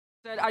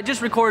I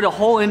just recorded a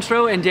whole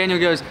intro and Daniel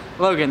goes,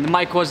 Logan, the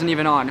mic wasn't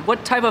even on.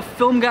 What type of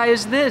film guy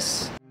is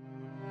this?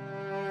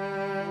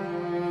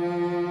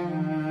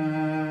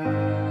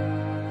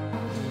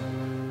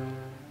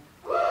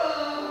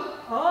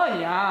 Oh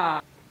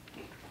yeah.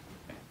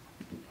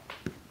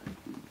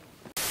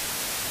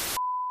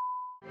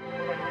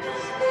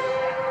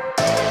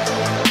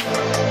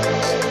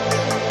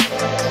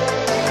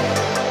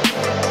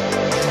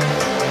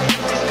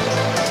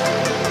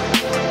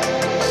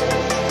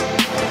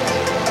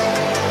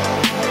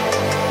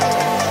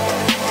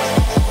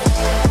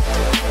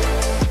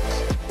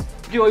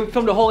 We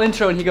filmed a whole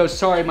intro and he goes,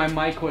 sorry, my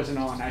mic wasn't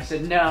on. I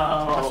said,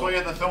 no. That's why you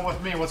had to film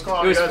with me. What's going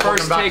on? It was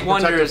first take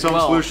wonder as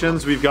well.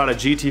 Solutions. We've got a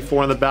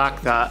GT4 in the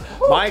back that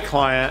my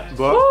client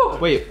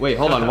booked. Wait,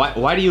 hold on.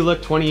 Why do you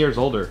look 20 years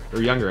older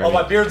or younger? Oh,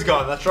 my beard's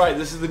gone. That's right.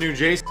 This is the new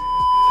Jason.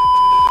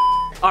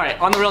 All right,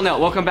 on the real note,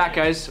 welcome back,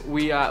 guys.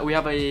 We have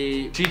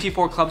a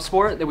GT4 Club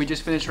Sport that we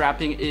just finished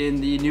wrapping in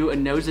the new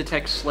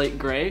Inozetek Slate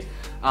Gray.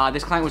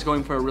 This client was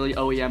going for a really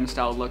OEM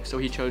style look, so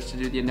he chose to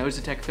do the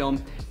Inozetek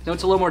film. Now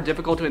it's a little more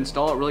difficult to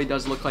install. It really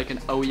does look like an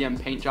OEM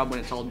paint job when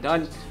it's all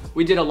done.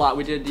 We did a lot.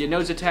 We did the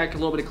Inozetek, a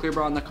little bit of clear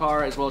bar on the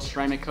car, as well as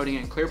ceramic coating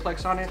and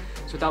Clearplex on it.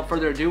 So without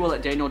further ado, we'll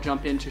let Daniel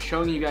jump into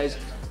showing you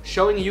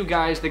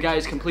guys the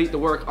guys complete the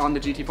work on the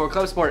GT4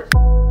 Club Sport.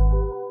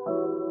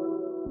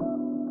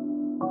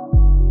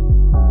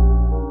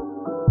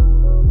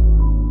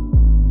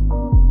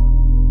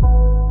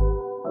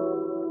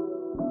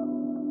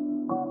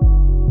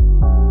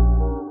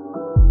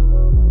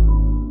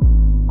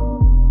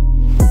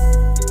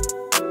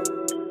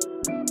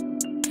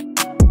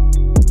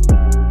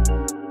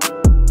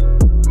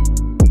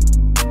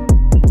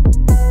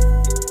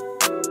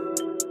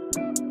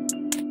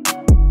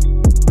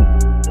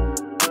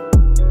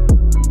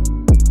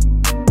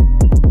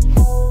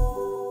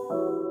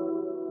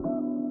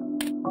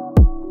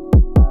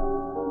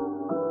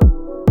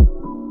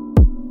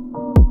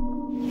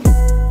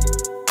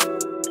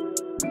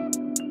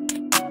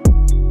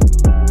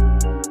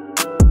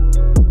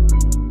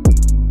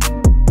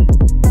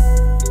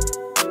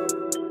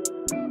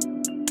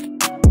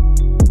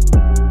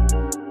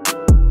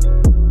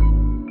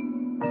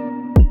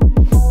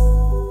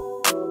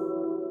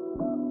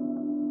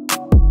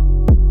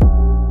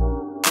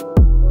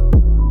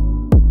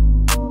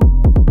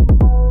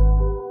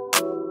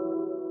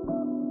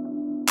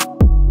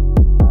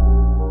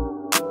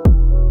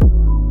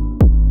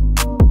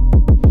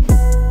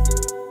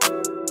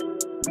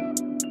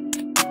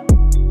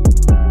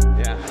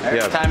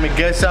 Every time you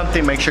get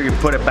something, make sure you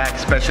put it back,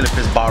 especially if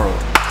it's borrowed.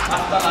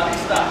 Hasta la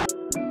vista.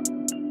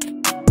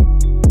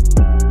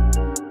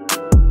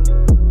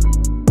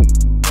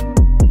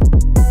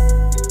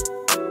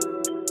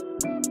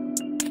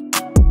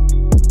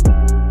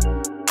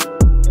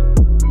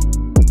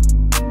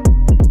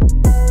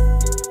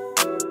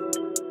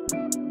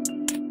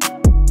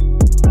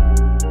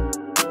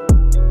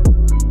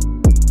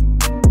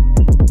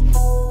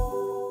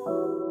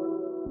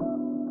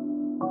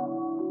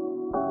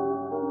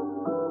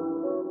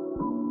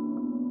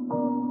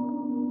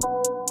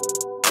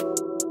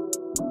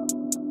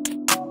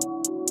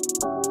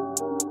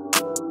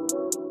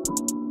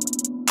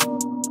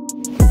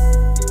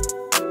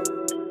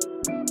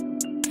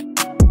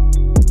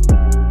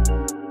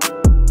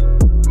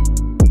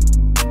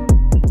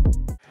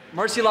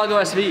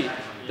 Murcielago SV.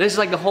 This is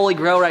like the holy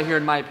grail right here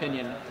in my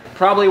opinion.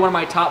 Probably one of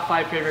my top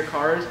 5 favorite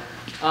cars.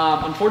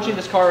 Unfortunately,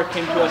 this car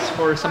came to us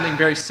for something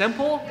very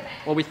simple.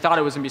 Well, we thought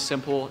it was gonna be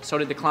simple, so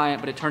did the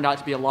client, but it turned out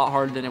to be a lot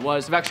harder than it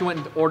was. I've actually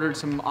went and ordered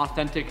some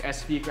authentic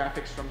SV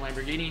graphics from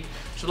Lamborghini.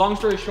 So long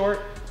story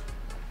short,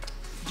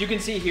 as you can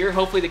see here,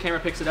 hopefully the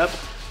camera picks it up,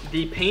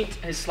 the paint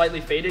is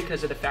slightly faded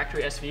because of the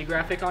factory SV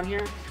graphic on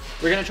here.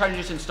 We're gonna try to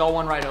just install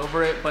one right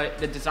over it, but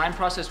the design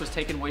process was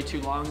taking way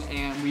too long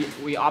and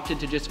we opted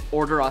to just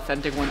order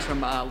authentic ones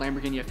from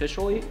Lamborghini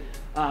officially.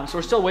 So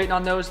we're still waiting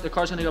on those. The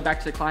car's gonna go back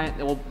to the client,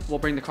 and we'll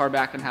bring the car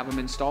back and have them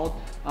installed.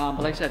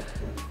 But like I said,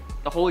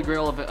 the holy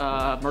grail of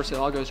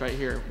Murcielagos right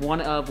here. One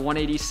of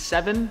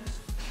 187,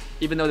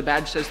 even though the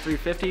badge says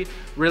 350,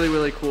 really,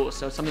 really cool.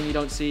 So something you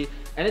don't see,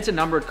 and it's a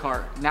numbered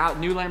car. Now,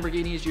 new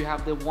Lamborghinis, you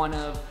have the one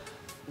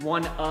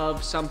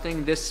of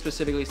something. This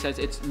specifically says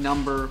it's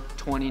number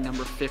 20,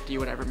 number 50,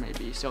 whatever it may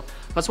be. So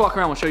let's walk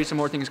around, we'll show you some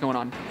more things going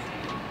on.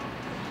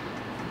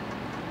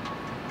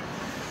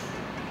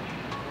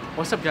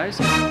 What's up, guys?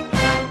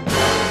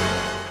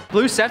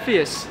 Blue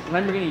Cepheus,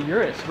 Lamborghini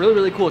Urus, really,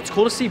 really cool. It's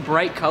cool to see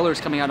bright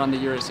colors coming out on the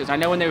Uruses. I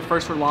know when they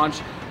first were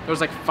launched, there was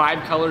like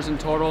 5 colors in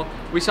total.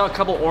 We saw a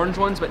couple orange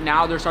ones, but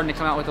now they're starting to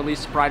come out with at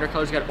least brighter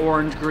colors. You got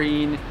orange,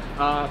 green,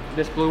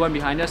 this blue one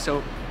behind us.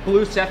 So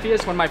Blue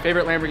Cepheus, one of my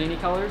favorite Lamborghini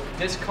colors.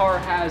 This car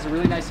has a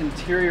really nice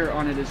interior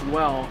on it as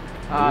well.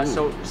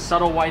 So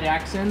subtle white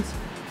accents.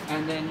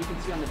 And then you can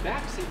see on the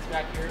back seats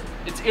back here,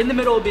 it's in the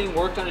middle of being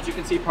worked on. As you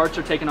can see, parts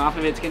are taken off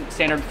of it. It's getting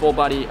standard full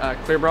body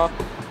clear bra.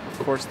 Of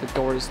course, the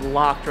door is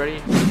locked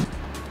already.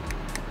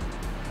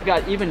 We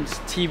got even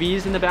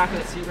TVs in the back of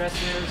the seat rest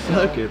here. So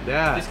look at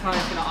that. This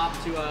client's gonna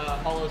opt to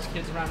follow his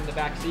kids around in the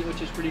back seat,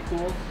 which is pretty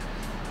cool.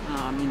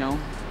 You know,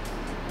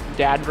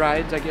 dad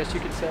rides, I guess you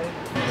could say.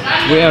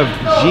 We have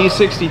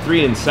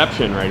G63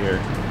 Inception right here.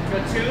 We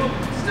got two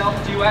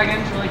stealth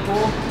G-Wagons, really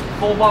cool.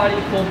 Full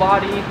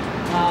body.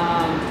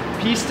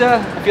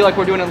 Pista, I feel like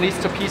we're doing at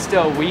least a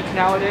Pista a week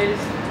nowadays.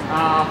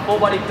 Full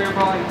body clear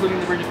bra, including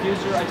the rear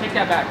diffuser. I take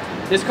that back.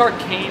 This car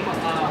came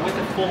with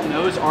a full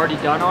nose already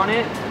done on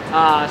it.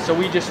 So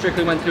we just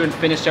strictly went through and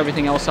finished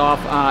everything else off,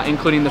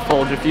 including the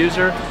full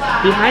diffuser.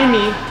 Behind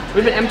me,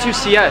 we have an M2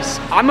 CS.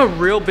 I'm a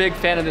real big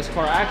fan of this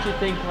car. I actually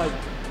think like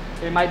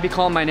it might be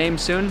calling my name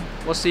soon.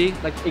 We'll see.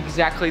 Like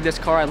exactly this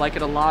car, I like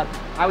it a lot.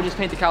 I would just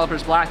paint the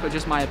calipers black, but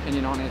just my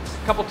opinion on it.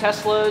 A couple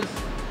Teslas.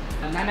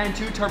 A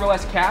 992 Turbo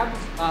S cab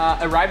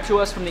arrived to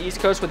us from the East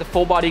Coast with a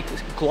full body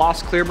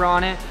gloss clear bra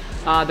on it.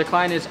 The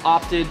client has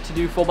opted to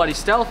do full body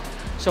stealth.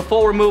 So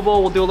full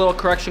removal, we'll do a little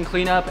correction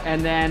cleanup,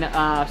 and then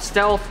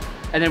stealth,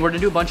 and then we're gonna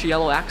do a bunch of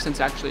yellow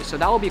accents actually. So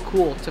that will be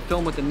cool to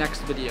film with the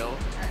next video.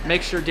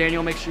 Make sure,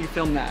 Daniel, make sure you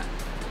film that.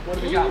 What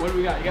do we got?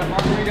 You got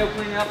Margarito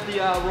cleaning up the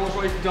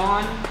Rolls-Royce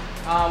Dawn,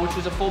 which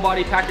was a full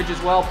body package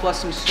as well, plus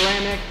some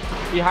ceramic.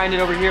 Behind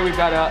it over here, we've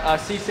got a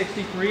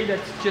C63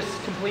 that's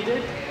just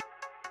completed.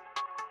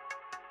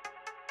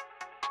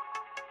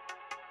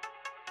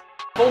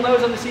 Full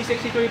nose on the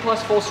C63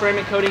 plus full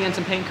ceramic coating and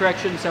some paint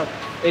correction, so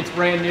it's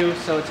brand new,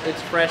 so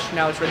it's fresh,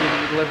 now it's ready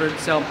to be delivered.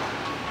 So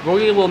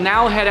we will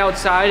now head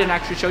outside and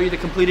actually show you the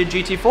completed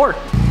GT4.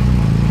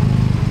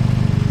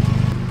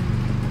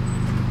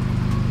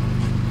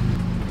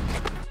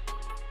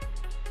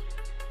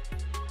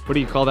 What do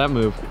you call that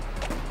move?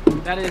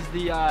 That is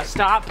the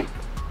stop,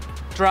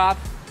 drop,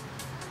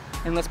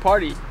 and let's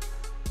party.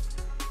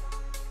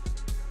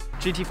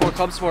 GT4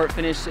 Club Sport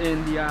finished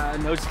in the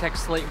Inozetek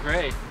Slate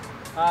Gray.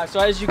 So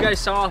as you guys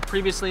saw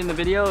previously in the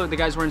video, the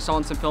guys were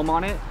installing some film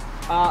on it.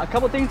 A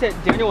couple things that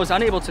Daniel was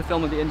unable to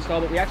film with the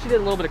install, but we actually did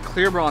a little bit of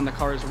clear bra on the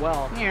car as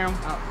well.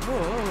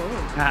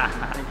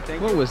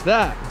 What was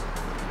that?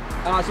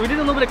 So we did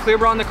a little bit of clear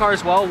bra on the car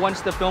as well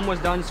once the film was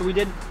done. So we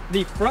did,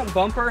 the front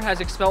bumper has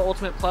Expel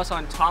Ultimate Plus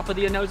on top of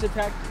the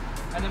Inozetek,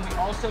 and then we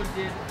also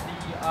did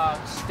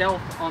the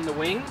stealth on the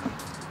wing.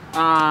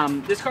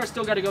 This car's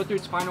still got to go through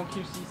its final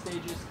QC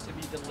stages to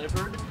be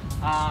delivered.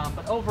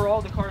 But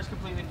overall, the car is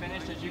completely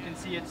finished. As you can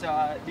see, it's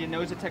the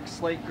Inozetek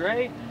Slate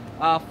Gray,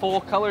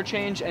 full color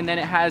change, and then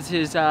it has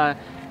his kind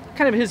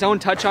of his own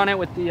touch on it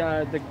with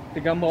the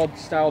gumball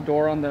style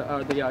door on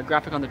the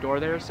graphic on the door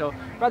there. So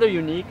rather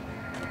unique,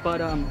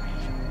 but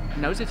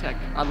Inozetek,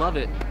 I love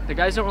it. The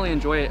guys don't really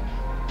enjoy it.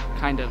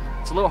 Kind of.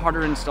 It's a little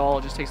harder to install.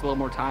 It just takes a little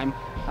more time.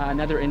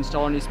 Another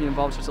installer needs to be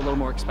involved, so it's a little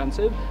more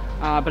expensive.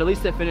 But at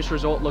least the finished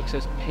result looks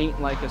as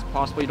paint-like as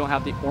possible. You don't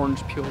have the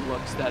orange peel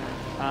looks that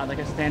like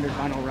a standard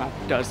vinyl wrap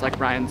does, like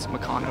Ryan's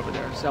Macan over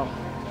there. So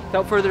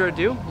without further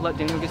ado, we'll let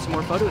Daniel get some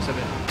more photos of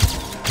it.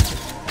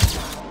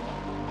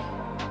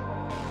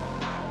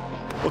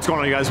 What's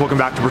going on, you guys? Welcome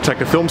back to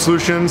Protective Film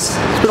Solutions.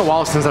 It's been a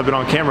while since I've been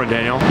on camera,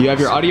 Daniel. You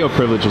have your audio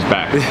privileges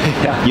back.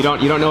 Yeah. You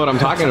don't know what I'm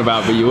talking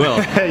about, but you will.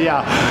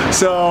 Yeah.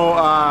 So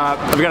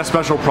I've got a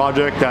special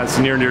project that's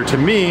near and dear to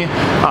me.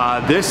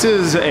 This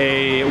is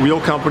a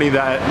wheel company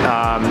that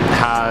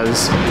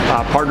has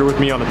partnered with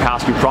me on the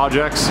past few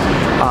projects.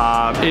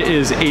 It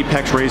is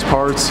Apex Race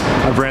Parts.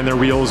 I've ran their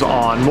wheels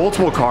on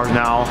multiple cars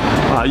now.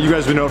 You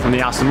guys would know from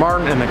the Aston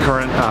Martin and the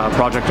current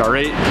Project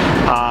R8.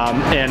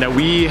 And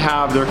we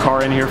have their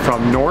car in here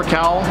from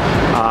NorCal.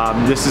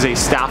 This is a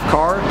staff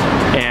car,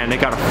 and it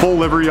got a full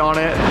livery on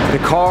it. The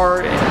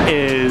car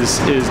is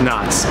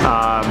nuts.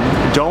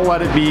 Don't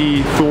let it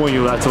be fooling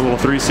you that's a little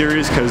 3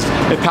 Series, because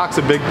it packs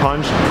a big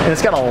punch, and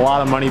it's got a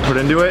lot of money put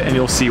into it, and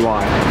you'll see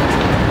why.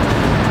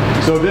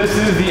 So this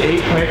is the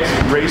Apex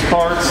Race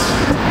Parts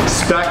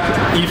Spec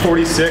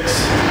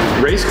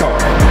E46 race car.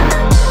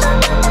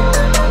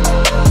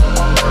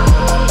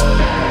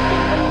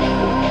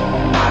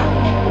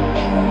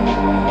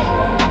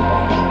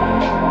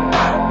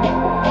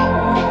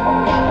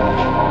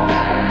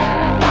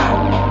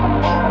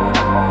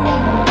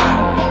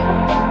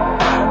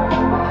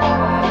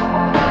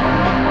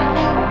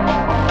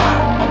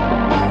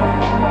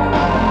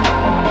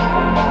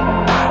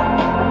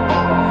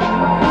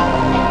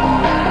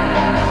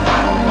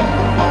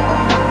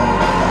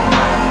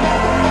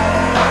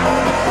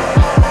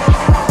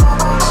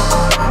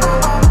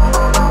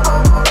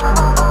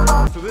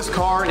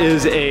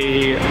 Is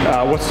a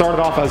what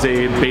started off as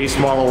a base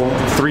model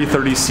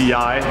 330 Ci.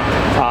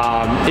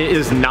 It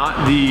is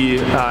not the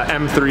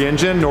M3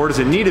 engine, nor does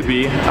it need to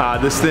be.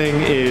 This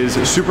thing is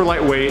super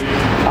lightweight.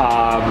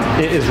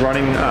 It is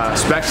running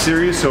Spec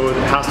Series, so it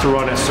has to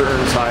run a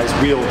certain size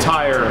wheel,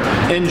 tire,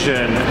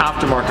 engine,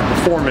 aftermarket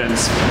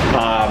performance,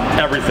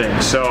 everything.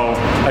 So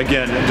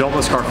again, don't let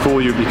this car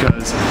fool you,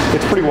 because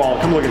it's pretty wild.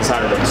 Come look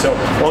inside of it. So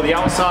while the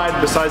outside,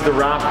 besides the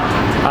wrap,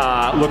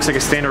 looks like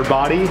a standard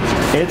body,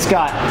 it's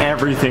got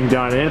everything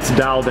done, and it's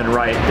dialed in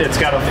right. It's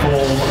got a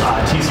full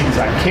TC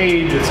design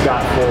cage, it's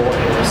got full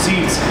air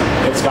seats,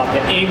 it's got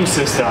the aim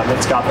system,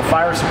 it's got the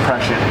fire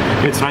suppression.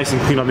 It's nice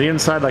and clean on the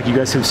inside, like you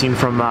guys have seen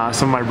from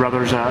some of my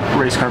brother's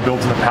race car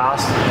builds in the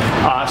past.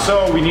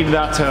 So we needed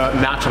that to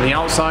match on the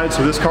outside,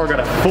 so this car got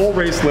a full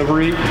race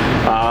livery.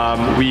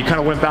 We kind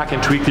of went back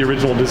and tweaked the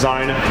original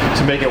design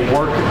to make it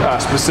work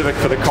specific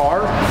for the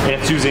car, and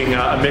it's using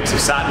a mix of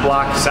satin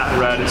black, satin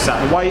red, and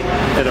satin white,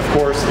 and of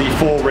course the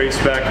full race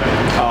spec,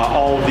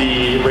 all of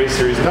the race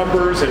series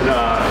numbers and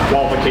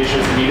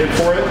qualifications needed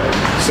for it.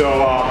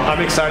 So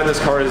I'm excited this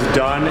car is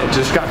done. It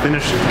just got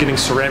finished getting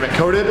ceramic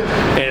coated,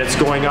 and it's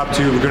going up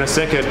to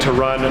Inozetek to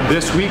run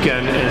this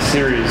weekend in a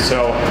series.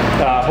 So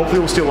hopefully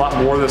we'll see a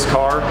lot more of this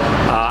car.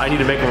 I need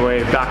to make my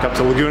way back up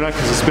to Laguna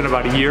because it's been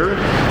about a year,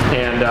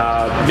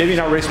 and maybe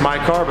not race my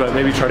car, but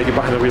maybe try to get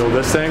behind the wheel of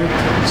this thing.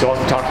 So I'll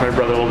have to talk to my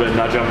brother a little bit and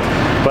nudge him.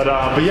 But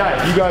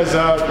yeah, if you guys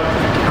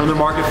are in the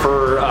market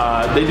for,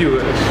 they do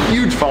a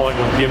huge following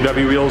with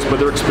BMW wheels, but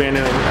they're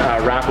expanding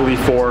rapidly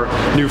for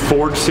new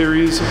Ford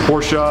series,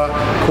 Porsche,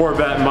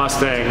 Corvette,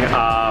 Mustang,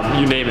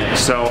 you name it.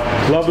 So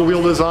love the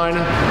wheel design,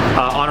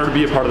 honored to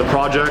be a part of the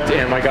project,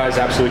 and my guys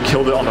absolutely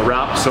killed it on the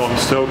wrap, so I'm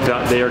stoked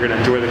that they are going to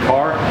enjoy the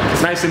car.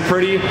 It's nice and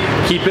pretty,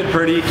 keep it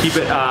pretty, keep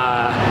it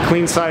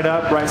clean side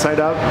up, right side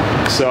up.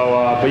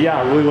 So, but yeah,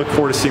 I really look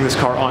forward to seeing this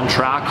car on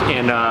track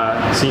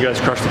and seeing you guys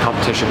crush the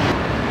competition.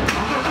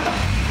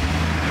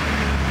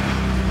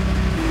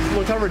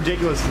 Look how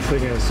ridiculous this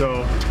thing is.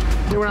 So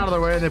they went out of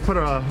their way and they put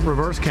a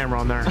reverse camera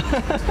on there.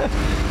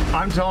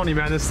 I'm telling you,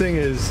 man, this thing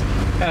is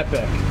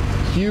epic.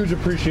 Huge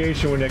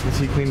appreciation when I can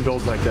see clean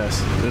builds like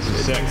this. This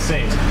is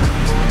insane.